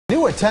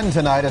New at 10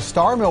 tonight, a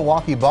star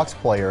Milwaukee Bucks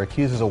player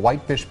accuses a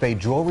Whitefish Bay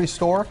jewelry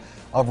store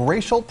of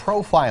racial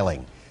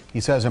profiling. He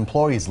says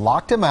employees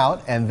locked him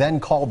out and then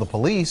called the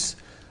police.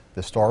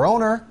 The store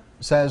owner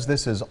says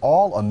this is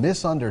all a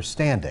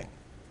misunderstanding.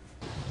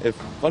 If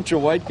a bunch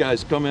of white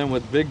guys come in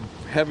with big,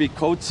 heavy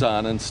coats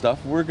on and stuff,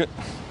 we're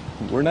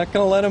not going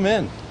to let them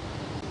in.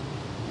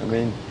 I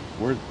mean,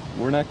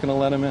 we're not going to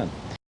let them in.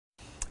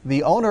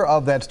 The owner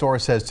of that store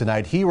says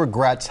tonight he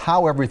regrets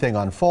how everything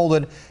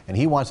unfolded and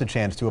he wants a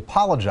chance to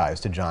apologize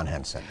to John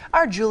Henson.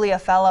 Our Julia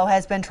Fellow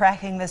has been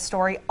tracking this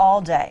story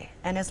all day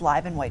and is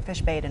live in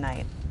Whitefish Bay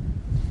tonight.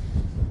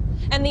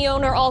 And the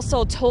owner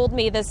also told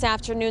me this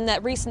afternoon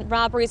that recent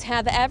robberies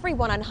have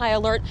everyone on high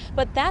alert,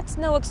 but that's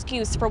no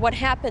excuse for what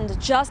happened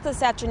just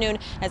this afternoon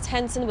as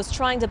Henson was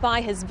trying to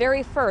buy his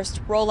very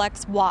first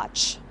Rolex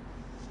watch.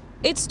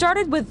 It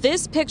started with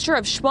this picture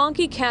of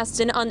Schwanke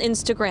Kasten on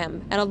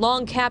Instagram and a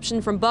long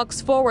caption from Bucks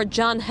forward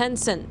John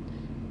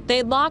Henson.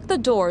 They locked the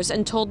doors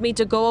and told me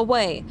to go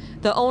away.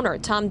 The owner,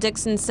 Tom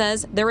Dixon,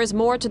 says there is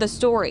more to the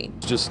story.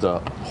 It's just a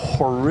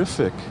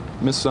horrific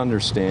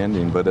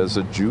misunderstanding, but as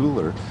a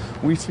jeweler,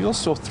 we feel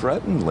so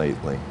threatened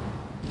lately.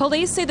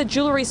 Police say the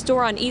jewelry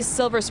store on East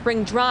Silver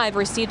Spring Drive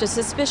received a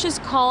suspicious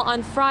call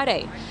on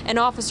Friday. An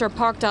officer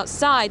parked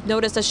outside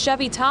noticed a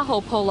Chevy Tahoe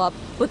pull up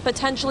with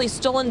potentially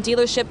stolen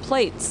dealership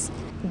plates.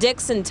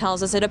 Dixon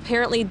tells us it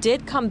apparently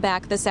did come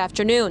back this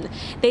afternoon.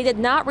 They did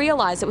not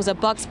realize it was a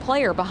Bucks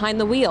player behind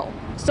the wheel.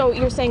 So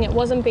you're saying it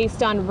wasn't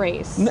based on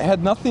race? It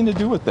had nothing to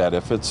do with that.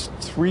 If it's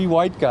three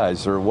white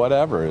guys or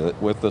whatever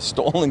with a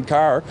stolen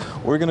car,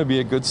 we're going to be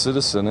a good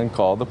citizen and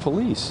call the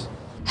police.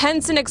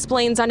 Henson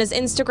explains on his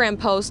Instagram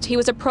post he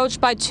was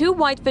approached by two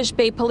Whitefish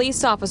Bay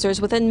police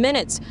officers within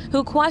minutes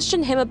who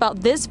questioned him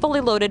about this fully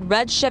loaded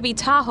red Chevy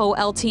Tahoe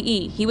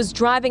LTE he was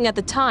driving at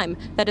the time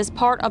that is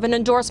part of an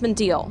endorsement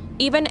deal.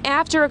 Even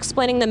after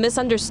explaining the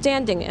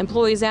misunderstanding,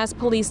 employees asked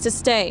police to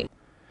stay.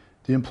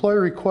 The employee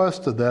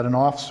requested that an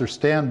officer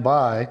stand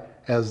by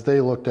as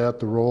they looked at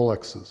the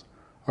Rolexes.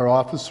 Our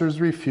officers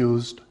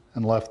refused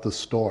and left the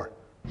store.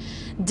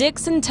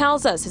 Dixon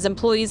tells us his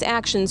employees'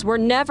 actions were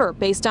never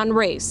based on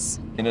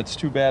race. And it's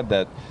too bad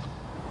that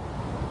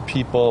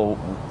people,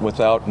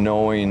 without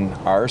knowing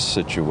our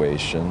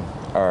situation,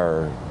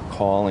 are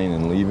calling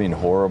and leaving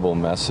horrible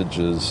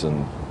messages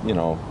and,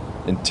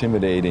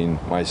 intimidating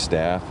my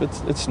staff.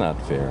 It's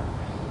not fair.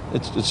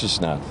 It's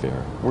just not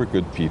fair. We're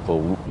good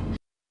people.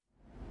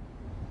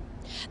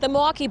 The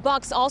Milwaukee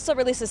Bucks also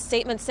released a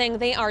statement saying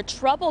they are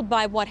troubled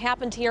by what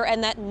happened here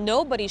and that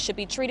nobody should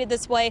be treated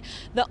this way.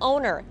 The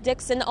owner,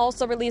 Dixon,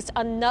 also released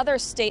another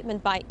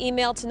statement by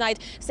email tonight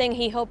saying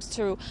he hopes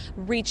to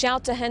reach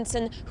out to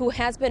Henson, who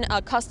has been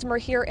a customer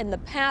here in the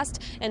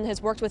past and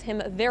has worked with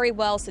him very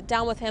well, sit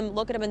down with him,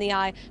 look at him in the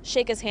eye,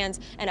 shake his hands,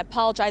 and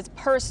apologize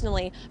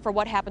personally for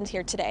what happened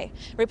here today.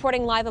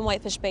 Reporting live in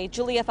Whitefish Bay,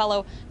 Julia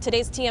Fellow,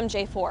 today's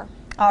TMJ4.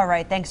 All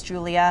right, thanks,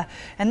 Julia.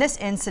 And this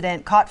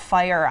incident caught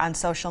fire on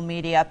social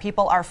media.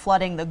 People are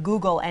flooding the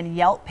Google and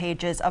Yelp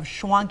pages of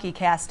Schwanke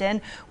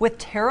Kasten with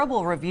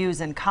terrible reviews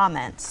and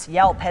comments.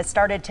 Yelp has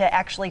started to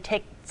actually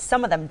take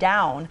some of them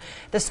down.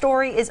 The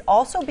story is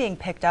also being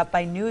picked up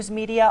by news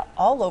media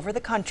all over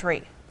the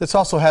country. This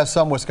also has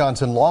some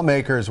Wisconsin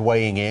lawmakers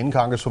weighing in.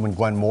 Congresswoman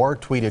Gwen Moore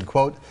tweeted,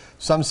 quote,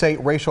 "Some say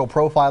racial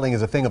profiling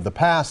is a thing of the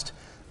past.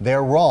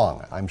 They're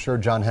wrong. I'm sure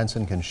John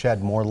Henson can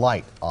shed more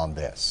light on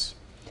this."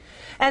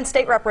 And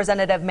State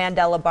Representative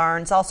Mandela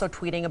Barnes also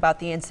tweeting about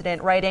the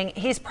incident, writing,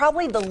 "He's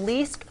probably the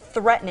least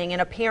threatening in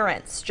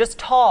appearance, just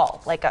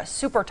tall, like a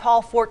super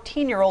tall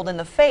 14-year-old in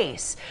the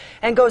face,"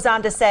 and goes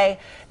on to say,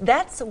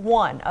 "That's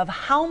one of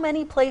how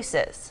many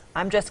places.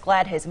 I'm just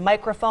glad his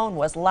microphone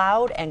was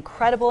loud and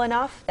credible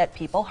enough that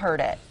people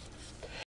heard it."